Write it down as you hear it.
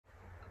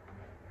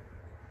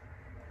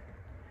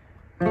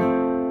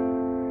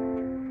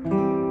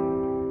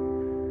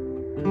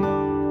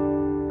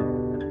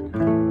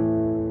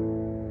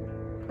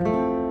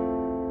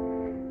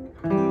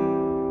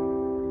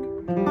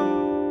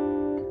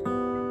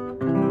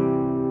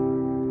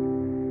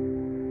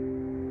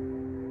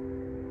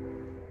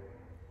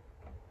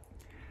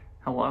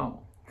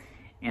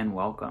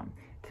welcome.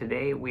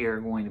 Today we are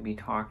going to be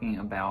talking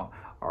about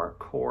our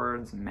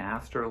chords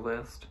master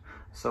list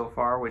so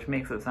far, which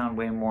makes it sound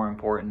way more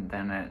important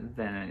than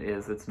it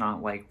is. It's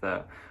not like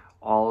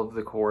all of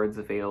the chords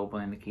available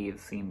in the key of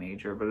C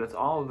major, but it's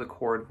all of the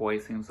chord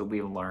voicings that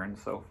we've learned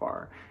so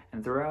far.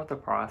 And throughout the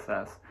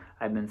process,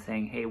 I've been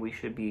saying, hey, we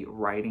should be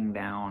writing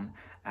down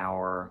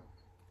our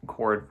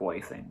chord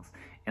voicings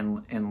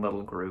in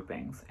little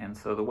groupings. And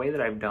so the way that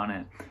I've done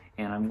it,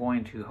 and I'm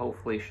going to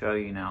hopefully show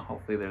you now,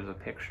 hopefully there's a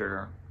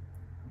picture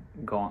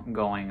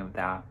going of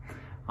that.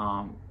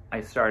 I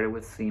started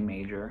with C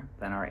major,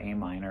 then our A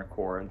minor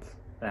chords,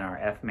 then our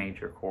F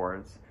major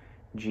chords,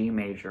 G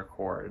major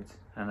chords,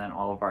 and then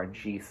all of our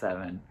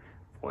G7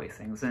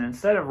 voicings. And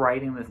instead of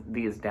writing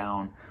these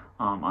down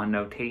on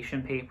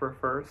notation paper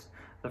first,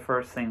 the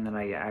first thing that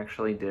I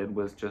actually did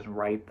was just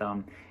write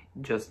them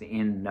just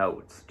in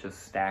notes,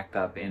 just stacked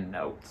up in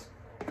notes.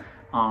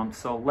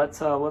 So let's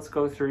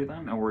go through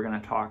them, and we're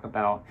going to talk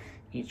about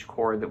each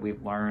chord that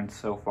we've learned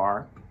so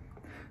far.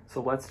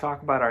 So let's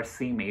talk about our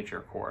C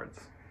major chords.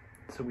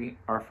 So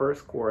our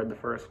first chord, the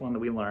first one that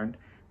we learned,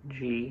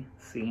 G,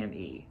 C, and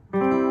E.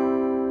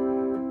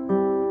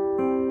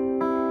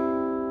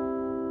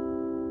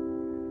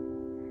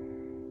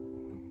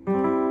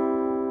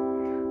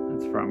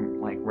 That's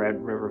from like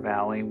Red River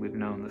Valley. We've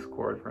known this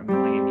chord for a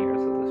million years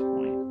at this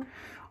point.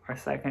 Our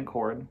second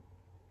chord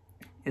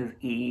is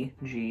E,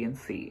 G, and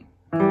C.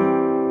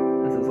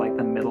 This is like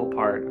the middle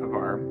part of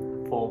our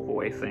full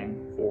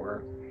voicing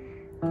for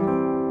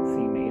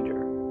C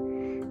major.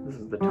 This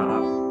is the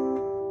top.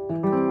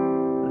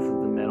 This is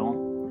the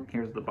middle.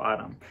 Here's the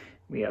bottom.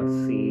 We have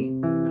C,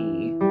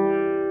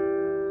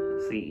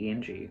 E,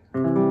 and G.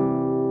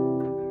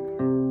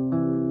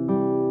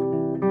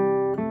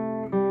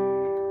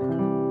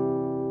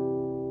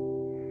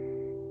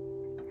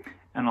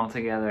 And all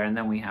together, and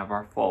then we have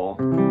our full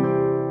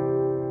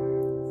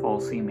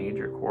C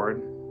major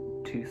chord,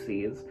 two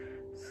C's,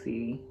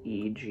 C,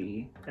 E,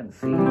 G, and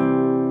C.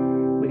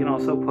 We can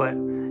also put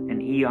an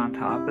E on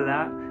top of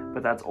that,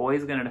 but that's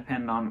always going to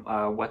depend on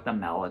what the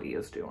melody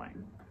is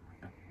doing.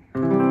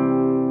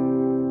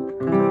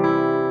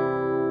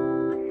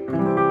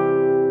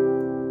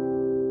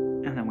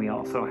 And then we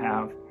also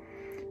have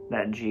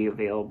that G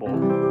available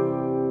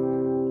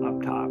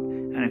up top.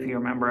 And if you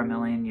remember a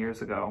million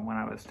years ago when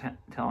I was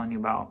telling you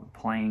about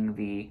playing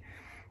the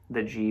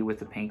G with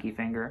the pinky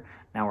finger,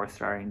 now we're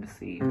starting to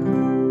see.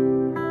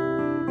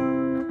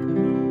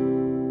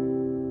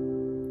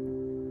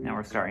 Now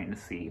we're starting to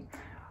see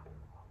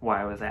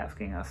why I was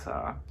asking us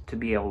to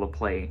be able to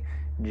play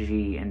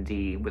G and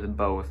D with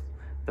both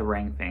the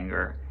ring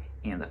finger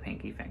and the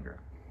pinky finger.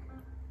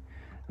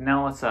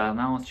 Now let's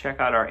check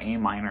out our A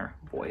minor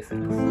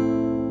voicings.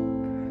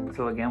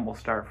 So again, we'll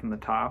start from the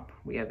top.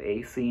 We have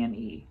A, C, and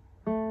E.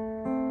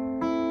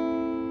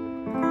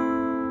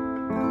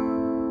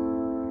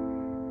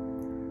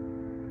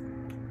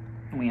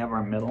 And we have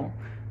our middle.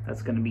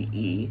 That's going to be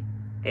E,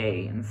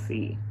 A, and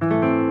C.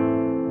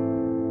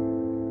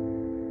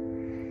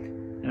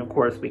 And of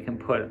course, we can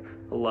put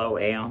a low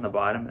A on the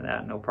bottom of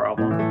that, no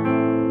problem.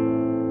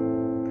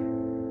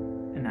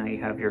 And now you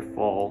have your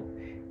full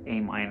A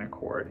minor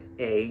chord,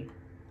 A,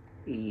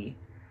 E,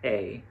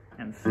 A,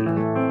 and C.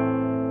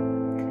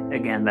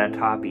 Again, that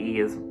top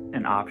E is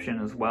an option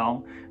as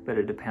well, but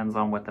it depends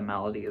on what the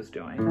melody is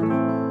doing.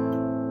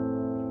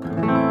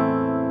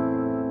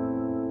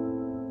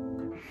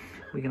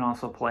 We can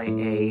also play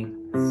A,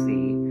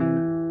 C,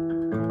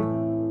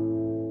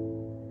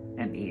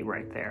 and E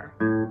right there.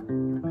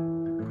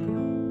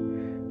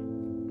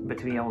 But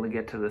to be able to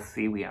get to the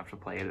C, we have to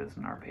play it as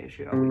an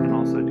arpeggio. We can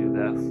also do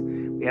this.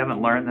 We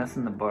haven't learned this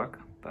in the book,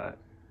 but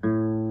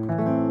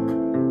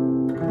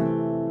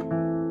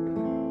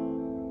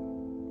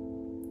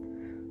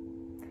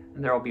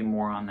there will be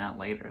more on that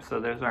later. So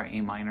there's our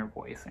A minor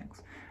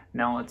voicings.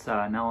 Now let's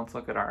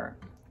look at our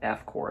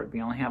F chord. We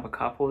only have a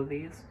couple of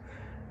these,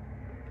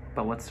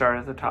 but let's start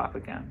at the top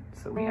again.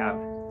 So we have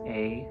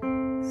A,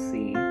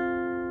 C,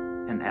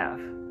 and F.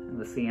 And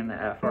the C and the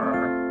F are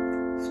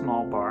our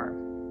small bar.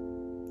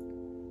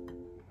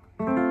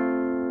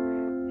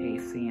 A,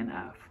 C, and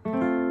F.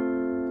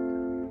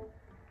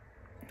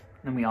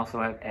 Then we also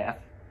have F,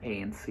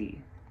 A, and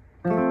C.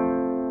 And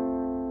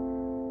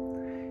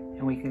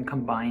we can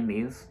combine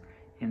these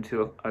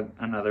into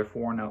another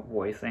four-note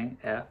voicing,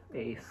 F,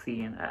 A,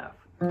 C, and F.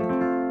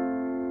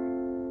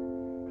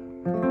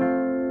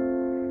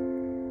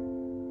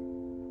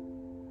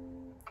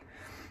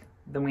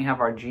 Then we have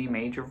our G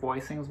major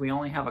voicings. We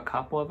only have a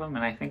couple of them,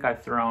 and I think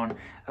I've thrown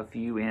a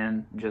few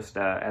in just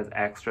as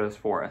extras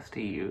for us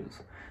to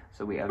use.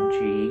 So we have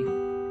G,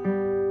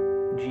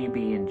 G,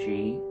 B, and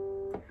G,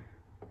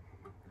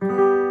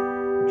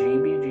 G,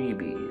 B, G,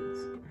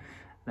 B's.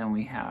 Then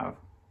we have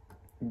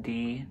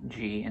D,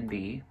 G, and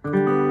B.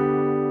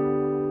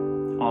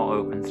 All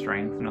open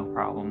strings, no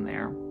problem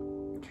there.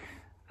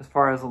 As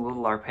far as a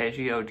little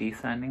arpeggio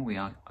descending, we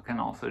can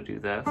also do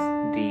this.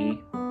 D,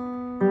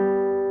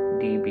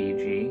 D, B,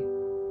 G,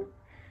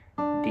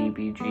 D,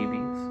 B, G,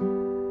 B's.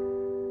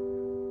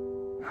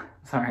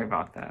 Sorry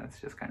about that, it's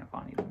just kind of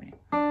funny to me.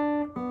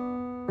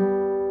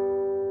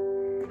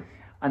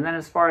 And then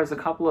as far as a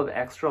couple of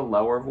extra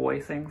lower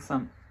voicings,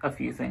 a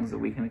few things that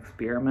we can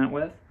experiment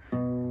with.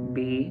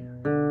 B,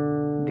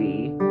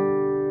 D,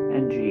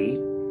 and G.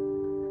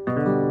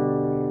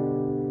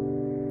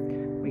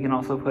 We can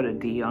also put a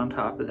D on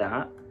top of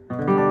that.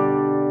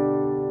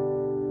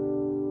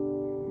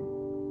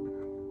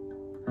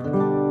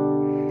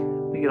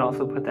 We could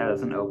also put that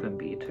as an open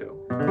B too.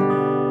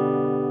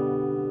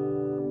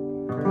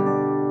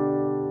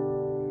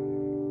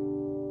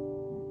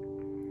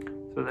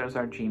 So there's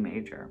our G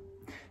major.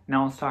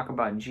 Now let's talk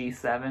about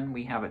G7.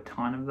 We have a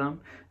ton of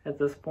them at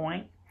this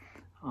point.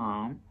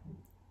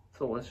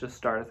 So let's just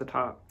start at the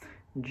top.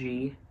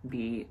 G,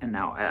 B, and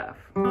now F.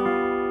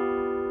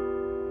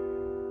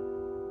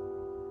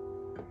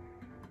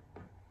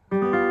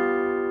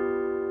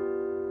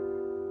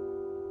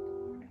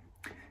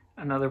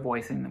 Another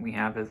voicing that we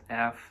have is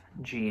F,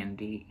 G, and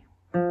D.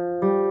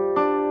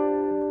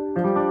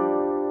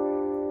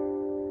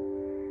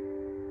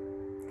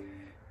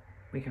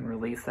 We can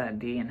release that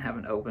D and have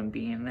an open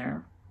B in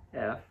there.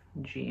 F,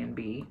 G, and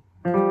B.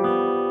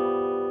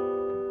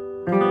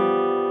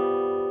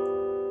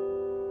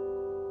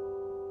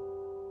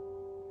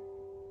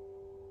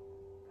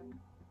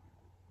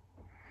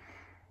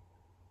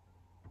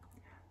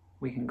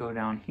 We can go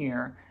down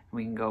here, and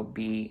we can go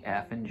B,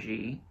 F, and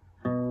G.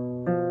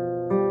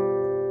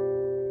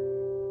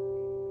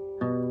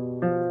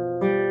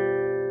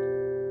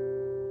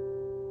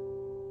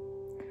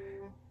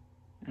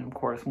 And of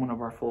course, one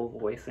of our full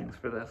voicings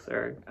for this,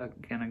 there are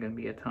again going to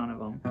be a ton of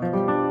them.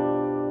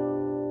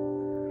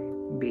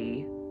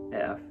 B,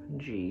 F,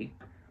 G,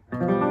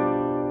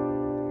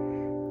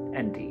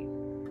 and D.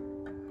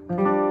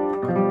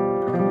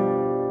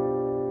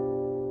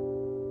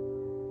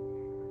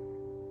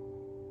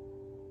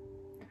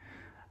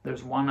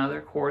 There's one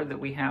other chord that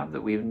we have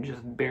that we've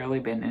just barely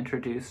been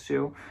introduced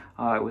to.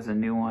 It was a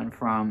new one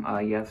from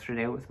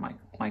yesterday. It was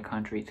my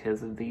country,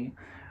 'Tis of Thee.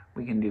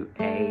 We can do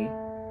A,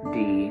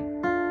 D,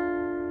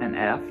 and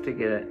F to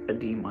get a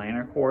D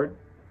minor chord.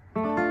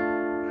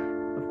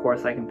 Of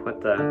course, I can put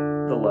the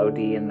low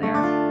D in there,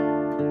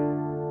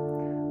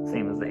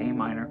 same as the A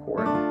minor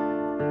chord,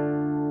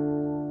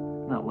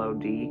 that low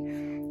D.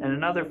 And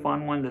another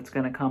fun one that's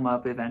going to come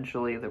up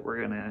eventually that we're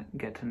going to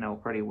get to know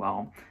pretty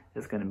well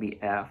is going to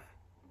be F,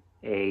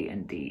 A,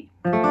 and D.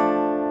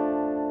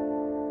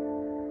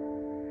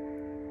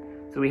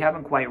 So we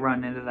haven't quite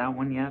run into that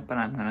one yet, but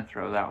I'm going to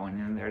throw that one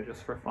in there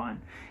just for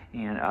fun.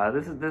 And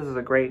this is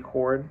a great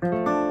chord.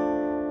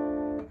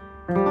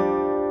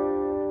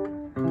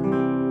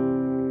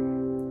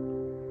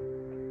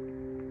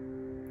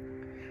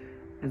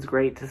 It's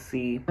great to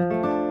see,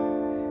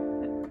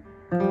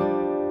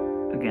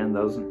 again,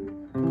 those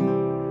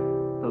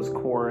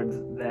chords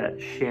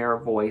that share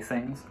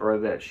voicings, or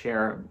that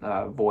share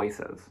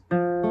voices.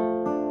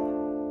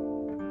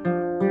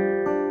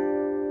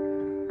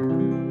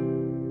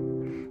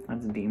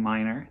 That's D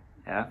minor,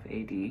 F,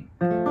 A, D,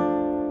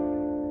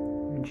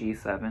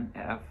 G7,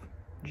 F,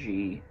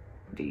 G,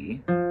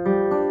 D. And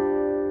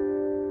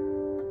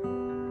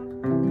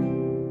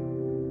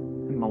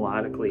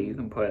melodically, you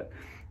can put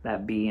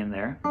that B in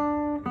there.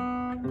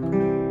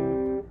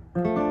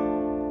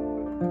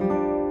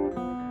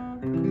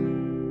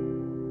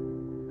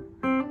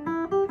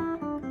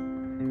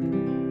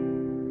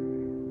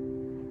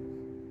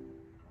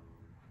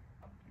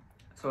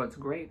 So it's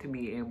great to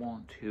be able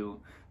to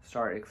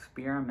start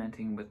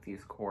experimenting with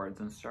these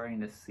chords and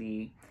starting to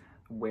see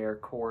where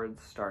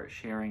chords start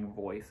sharing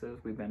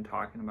voices. We've been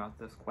talking about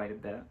this quite a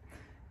bit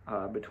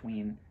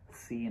between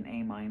C and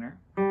A minor.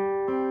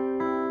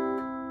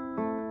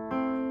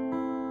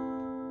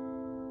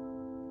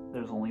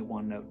 There's only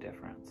one note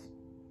difference.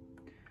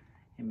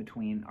 In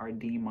between our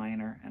D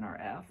minor and our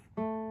F,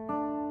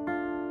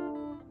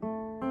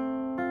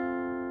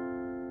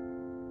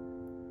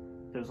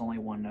 there's only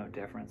one note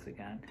difference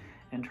again.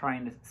 And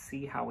trying to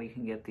see how we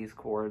can get these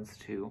chords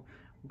to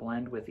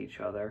blend with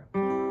each other.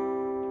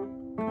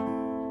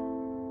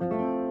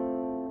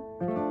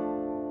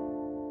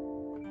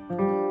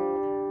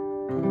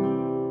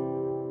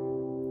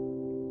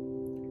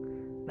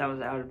 That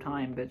was out of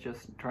time, but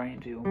just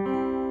trying to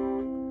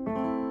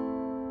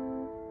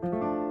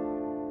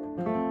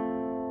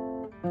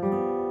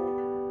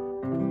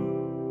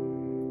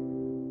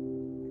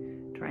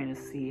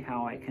see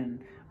how I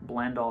can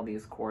blend all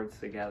these chords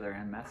together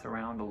and mess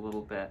around a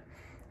little bit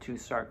to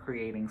start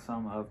creating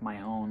some of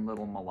my own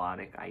little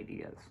melodic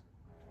ideas.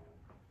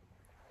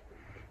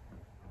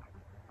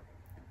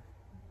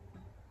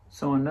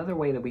 So another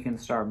way that we can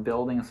start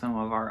building some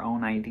of our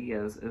own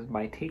ideas is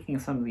by taking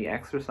some of the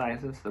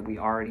exercises that we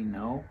already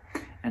know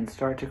and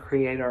start to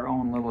create our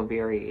own little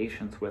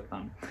variations with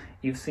them.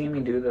 You've seen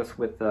me do this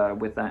with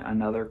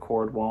another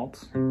chord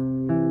waltz.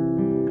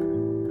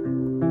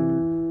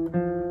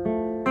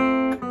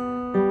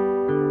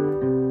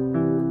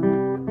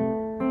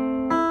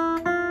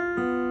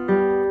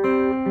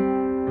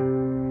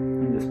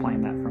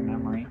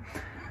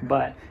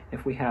 But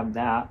if we have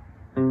that,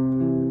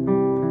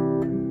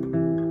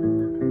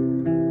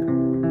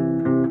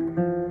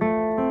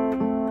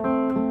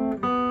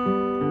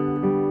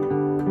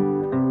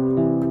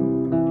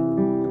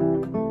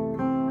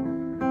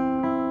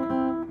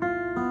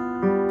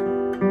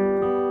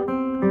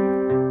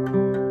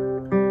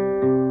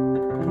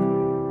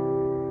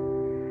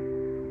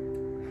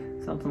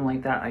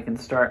 that, I can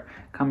start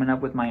coming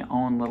up with my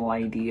own little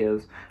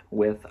ideas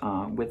with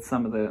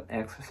some of the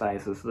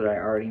exercises that I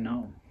already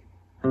know.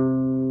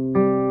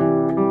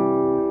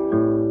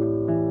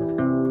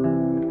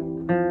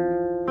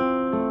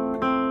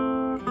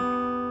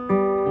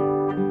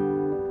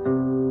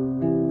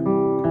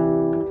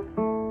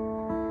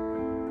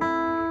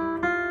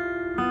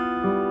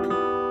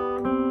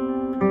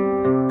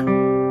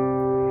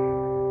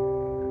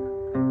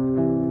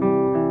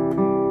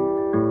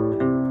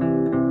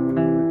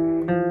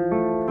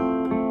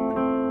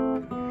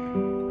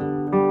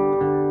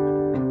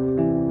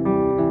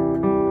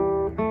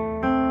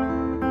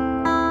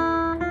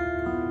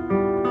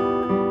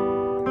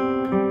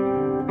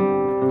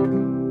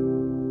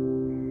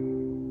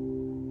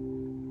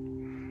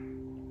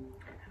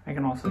 I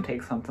can also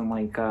take something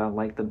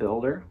like the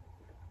builder.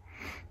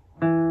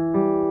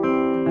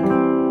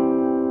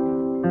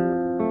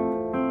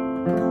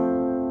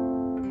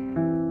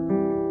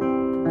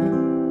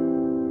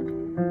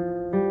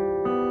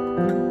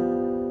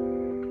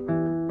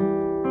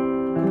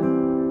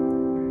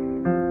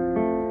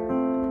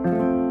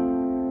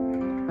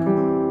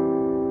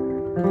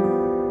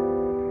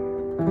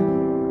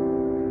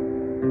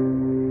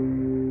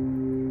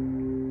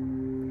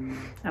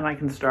 And I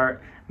can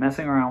start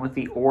messing around with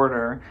the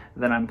order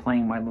that I'm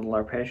playing my little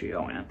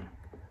arpeggio in.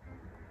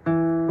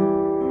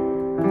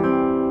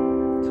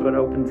 So it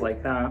opens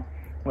like that.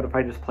 What if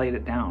I just played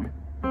it down?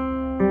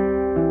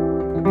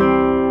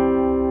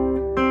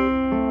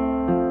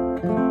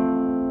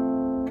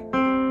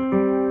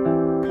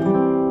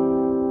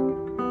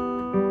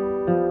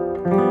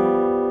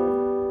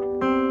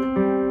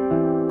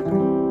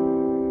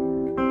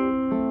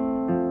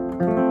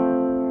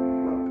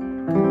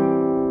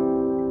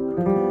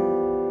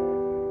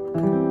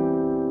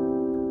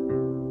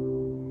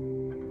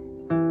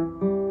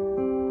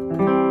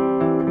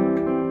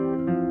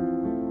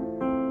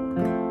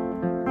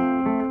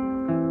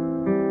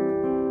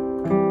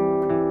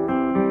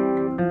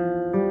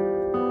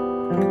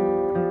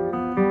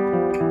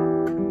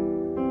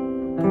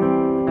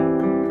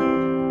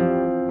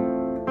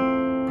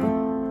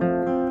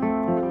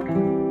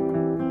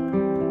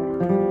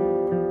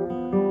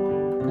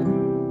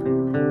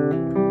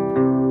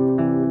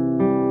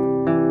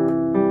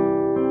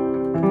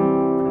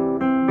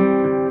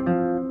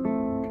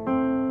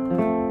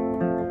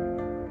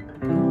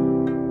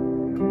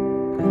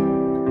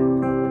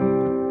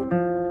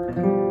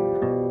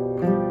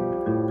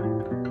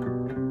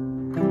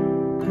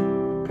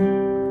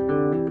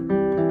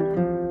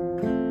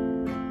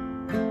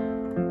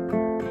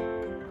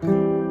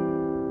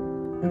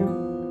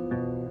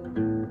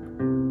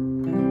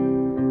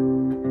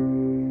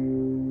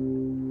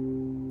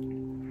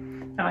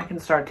 Now I can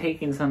start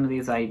taking some of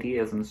these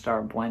ideas and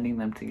start blending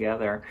them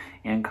together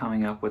and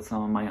coming up with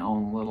some of my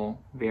own little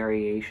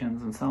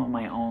variations and some of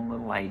my own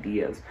little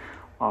ideas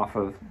off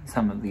of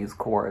some of these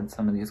chords,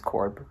 some of these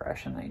chord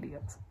progression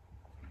ideas.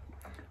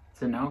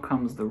 So now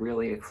comes the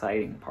really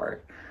exciting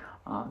part.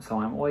 So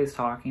I'm always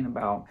talking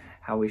about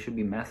how we should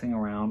be messing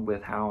around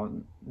with how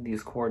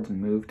these chords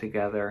move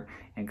together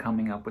and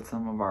coming up with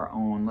some of our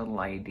own little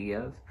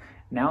ideas.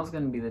 Now's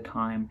going to be the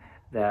time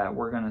that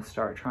we're going to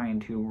start trying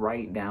to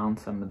write down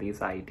some of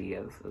these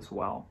ideas as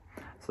well.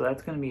 So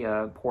that's going to be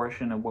a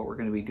portion of what we're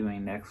going to be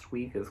doing next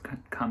week, is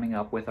coming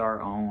up with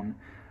our own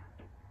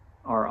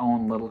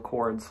little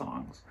chord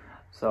songs.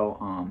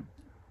 So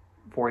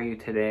for you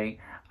today,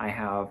 I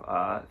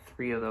have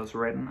 3 of those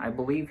written. I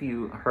believe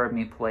you heard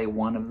me play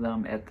one of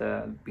them at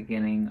the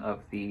beginning of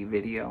the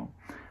video,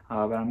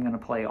 but I'm going to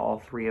play all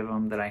 3 of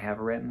them that I have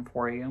written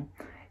for you,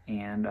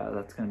 and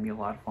that's going to be a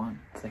lot of fun.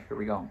 So here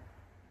we go.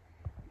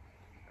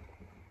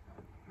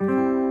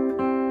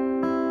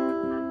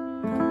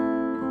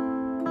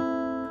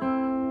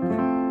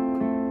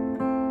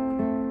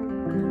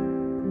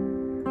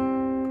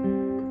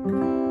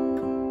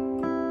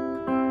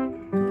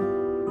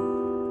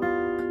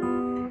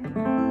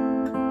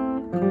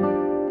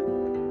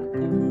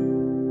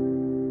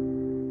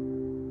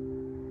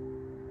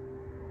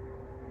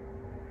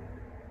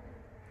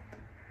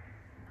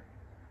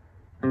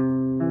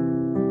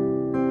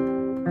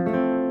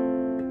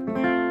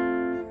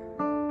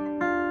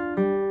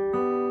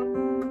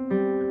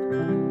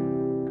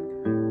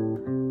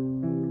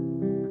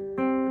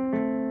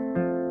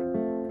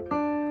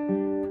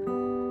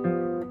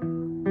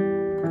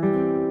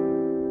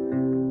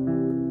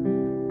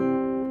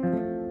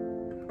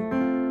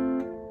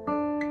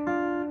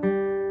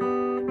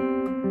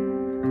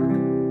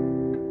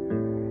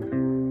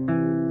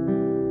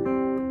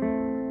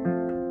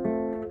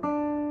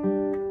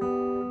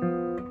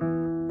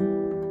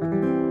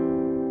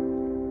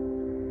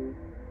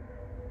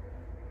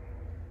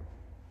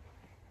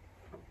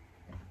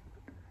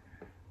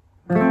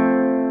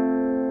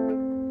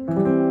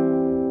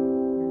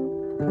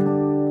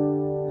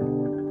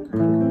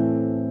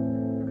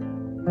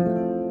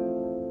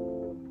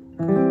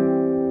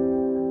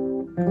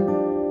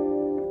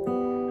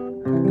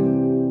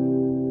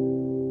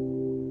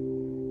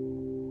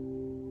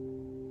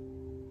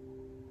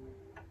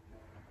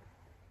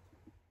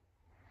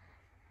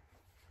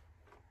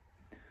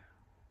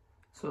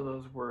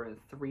 were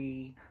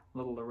 3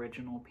 little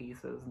original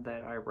pieces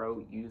that I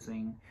wrote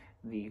using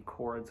the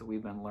chords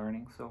we've been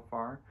learning so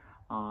far.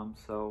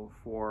 So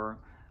for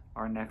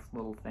our next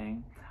little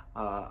thing,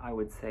 I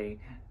would say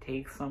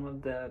take some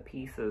of the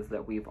pieces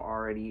that we've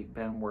already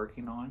been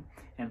working on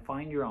and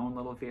find your own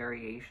little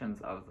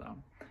variations of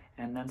them,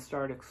 and then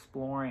start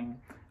exploring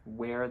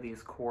where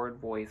these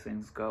chord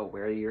voicings go,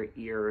 where your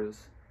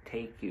ears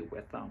take you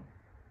with them.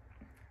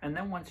 And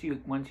then once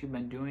you've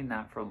been doing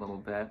that for a little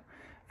bit,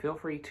 feel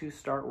free to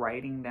start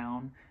writing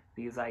down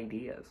these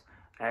ideas.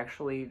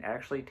 Actually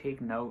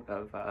take note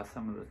of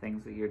some of the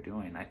things that you're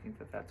doing. I think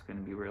that that's going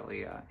to be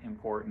really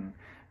important,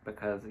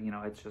 because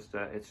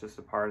it's just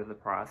a part of the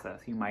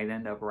process. You might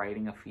end up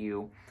writing a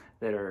few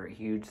that are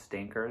huge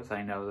stinkers.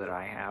 I know that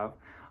I have,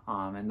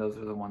 and those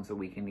are the ones that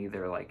we can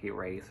either like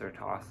erase or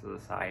toss to the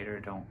side, or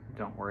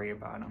don't worry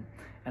about them.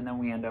 And then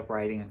we end up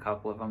writing a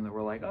couple of them that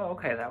we're like, oh,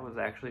 okay, that was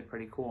actually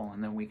pretty cool,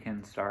 and then we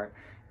can start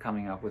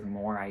coming up with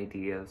more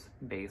ideas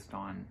based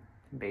on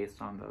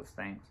those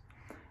things.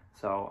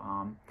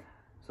 So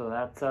so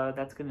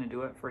that's going to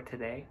do it for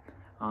today.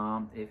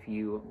 If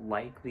you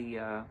like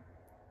the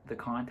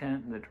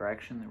content and the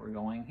direction that we're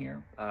going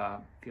here,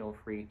 feel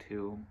free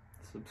to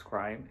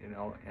subscribe.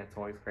 It's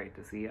always great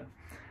to see you.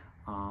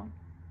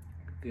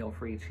 Feel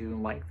free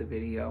to like the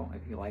video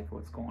if you like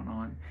what's going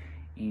on,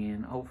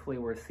 and hopefully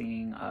we're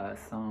seeing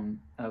some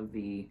of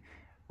the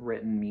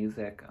written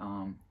music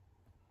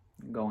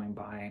going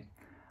by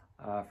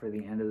for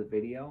the end of the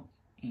video.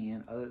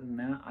 And other than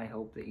that, I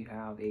hope that you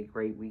have a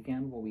great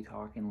weekend. We'll be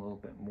talking a little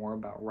bit more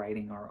about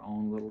writing our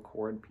own little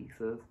chord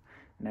pieces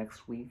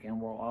next week, and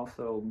we'll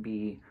also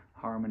be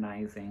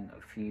harmonizing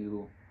a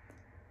few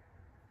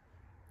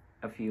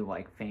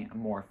like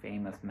more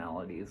famous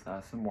melodies,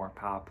 some more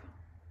pop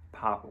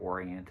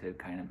oriented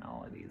kind of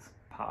melodies,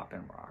 pop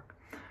and rock.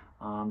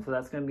 So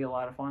that's going to be a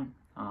lot of fun.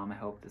 I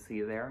hope to see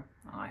you there.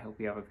 I hope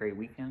you have a great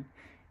weekend,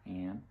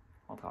 and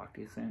I'll talk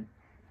to you soon.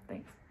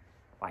 Thanks.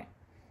 Bye.